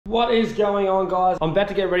What is going on, guys? I'm about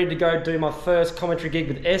to get ready to go do my first commentary gig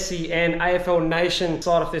with SEN AFL Nations.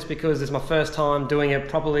 Side of this because it's my first time doing it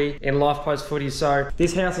properly in live post footy. So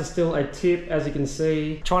this house is still a tip, as you can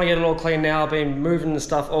see. Trying to get it all clean now. I've been moving the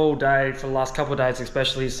stuff all day for the last couple of days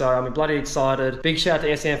especially. So I'm bloody excited. Big shout out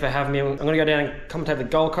to SEN for having me. I'm going to go down and commentate the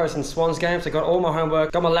Gold Coast and Swans games. So I got all my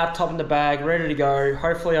homework, got my laptop in the bag, ready to go.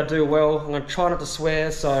 Hopefully I do well. I'm going to try not to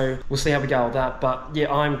swear, so we'll see how we go with that. But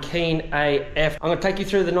yeah, I'm keen AF. I'm going to take you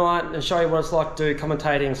through the night and show you what it's like to do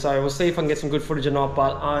commentating. So we'll see if I can get some good footage or not,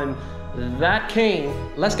 but I'm that keen.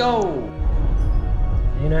 Let's go.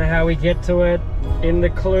 You know how we get to it in the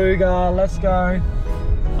Kluger. Let's go.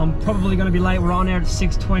 I'm probably going to be late. We're on there at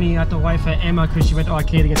 6:20. I have to wait for Emma because she went to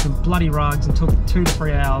IKEA to get some bloody rugs and took 2 to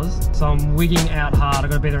 3 hours. So I'm wigging out hard. I've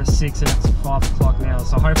got to be there at 6 and it's 5 o'clock now.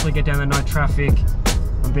 So hopefully get down there, no traffic.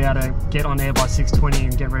 I'll be able to get on there by 6:20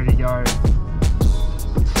 and get ready to go.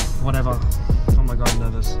 Whatever. Oh my god, I'm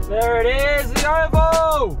nervous. There it is, the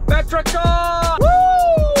oval! Backtrack on! Woo!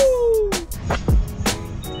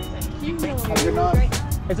 Good night.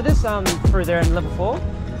 Is it this through there in level 4?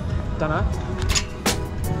 Don't know.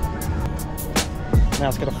 Now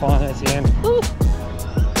it's gotta find SEN. Woo!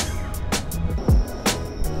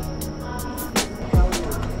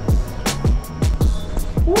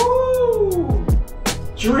 Woo!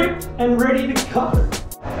 Dripped and ready to go.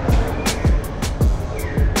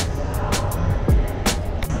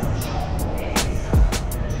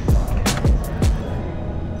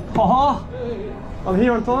 Oh, I'm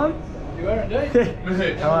here on time. You are indeed.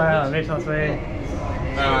 Mitch. Hello, Mitch, nice to meet you.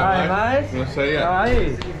 Hey, mate. Nice to see you. How are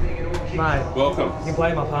you? Mate. Welcome. You can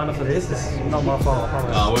blame my partner for this. This is not my fault, I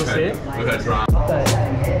promise. Oh, we've had drama.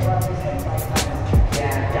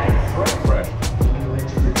 Fresh.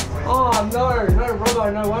 Oh, no Robbo,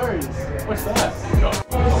 no worries. What's that?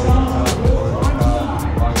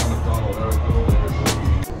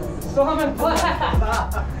 Simon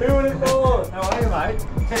Black! Who would have thought? How are you, mate?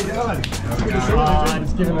 How you doing?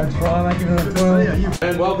 Just give him a try, mate. Give him a twirl.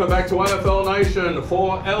 And welcome back to AFL Nation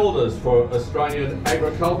for Elders for Australian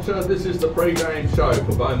Agriculture. This is the pre-game show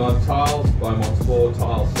for Beaumont Tiles, Beaumont's 4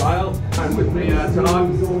 tile sale. And with me tonight,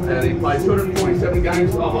 and he played 247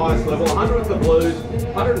 games at the highest level, 100 with the Blues,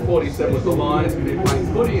 147 with the Lions. He's been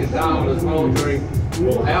playing footy in Darwin as well during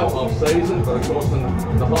our off-season, but of course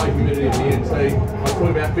in the high humidity of the NT. I'm talking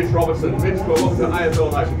about Mitch Robertson. Mitch, welcome to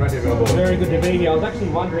AFL Nation. Great to have you on board. Very good to be here. I was actually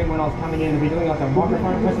wondering when I was coming in to be doing like a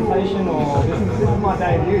microphone presentation, or this is my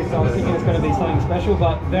debut, so I was thinking it's going to be something special,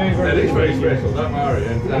 but very It is very good. special, don't worry.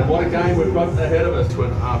 And what a game we've got ahead of us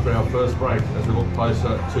after our first break as we look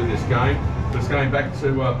closer to this game. Just going back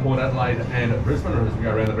to Port Adelaide and Brisbane as we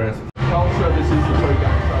go around the grounds of culture. This is the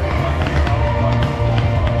pre-game show.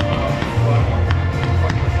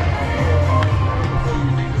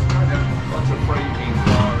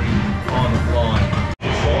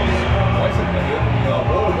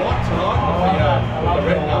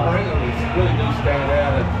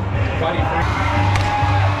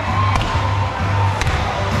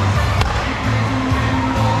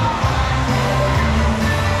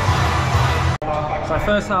 So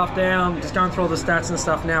first half down, just going through all the stats and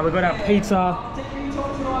stuff now. We've got our pizza.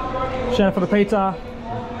 Shout out for the pizza.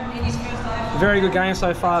 Very good game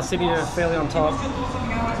so far. Sydney are fairly on top.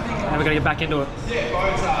 And we're going to get back into it.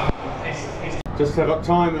 Just have got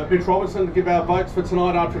time, Mitch Robertson, to give our votes for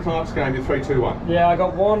tonight after tonight's game, your 3-2-1. Yeah, I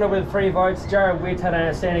got Warner with 3 votes. Jared Witt had an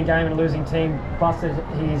outstanding game and a losing team. Busted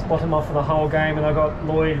his bottom off for the whole game, and I got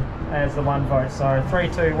Lloyd as the 1 vote. So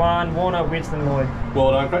 3-2-1, Warner, Witt, and Lloyd.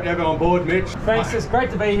 Well done, great to have you on board, Mitch. Thanks, it's great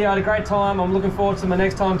to be here. I had a great time. I'm looking forward to my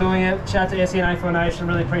next time doing it. Shout out to SEN and AFL Nation.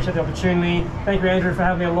 Really appreciate the opportunity. Thank you, Andrew, for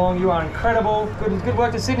having me along. You are incredible. Good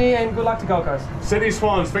work to Sydney, and good luck to Gold Coast. Sydney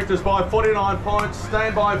Swans, victors by 49 points.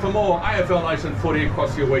 Stand by for more AFL Nation footy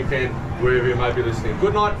across your weekend, wherever you may be listening.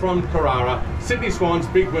 Good night from Carrara. Sydney Swans,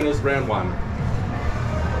 big winners, round 1.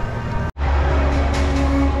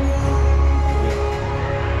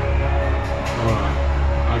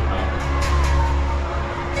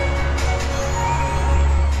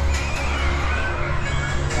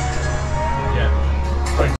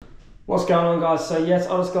 What's going on, guys? So yes,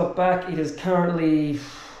 I just got back. It is currently,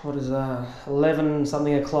 11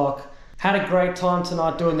 something o'clock. Had a great time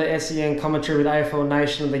tonight doing the SEN commentary with AFL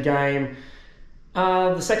Nation of the game.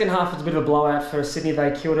 The second half was a bit of a blowout for Sydney.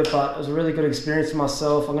 They killed it, but it was a really good experience for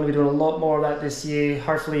myself. I'm going to be doing a lot more of that this year.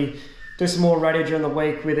 Hopefully do some more radio during the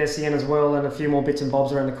week with SEN as well, and a few more bits and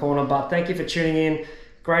bobs around the corner. But thank you for tuning in.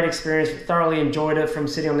 Great experience, thoroughly enjoyed it from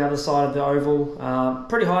sitting on the other side of the oval.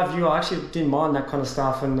 Pretty high view, I actually didn't mind that kind of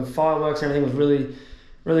stuff, and the fireworks and everything was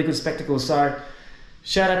really good spectacle. So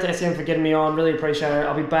Shout out to SEN for getting me on, really appreciate it.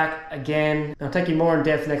 I'll be back again. I'll take you more in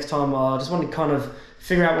depth next time. I just wanted to kind of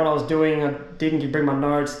figure out what I was doing. I didn't bring my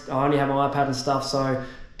notes. I only have my iPad and stuff, so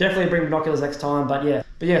definitely bring binoculars next time. But yeah,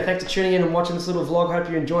 thanks for tuning in and watching this little vlog. Hope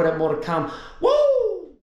you enjoyed it. More to come. Woo!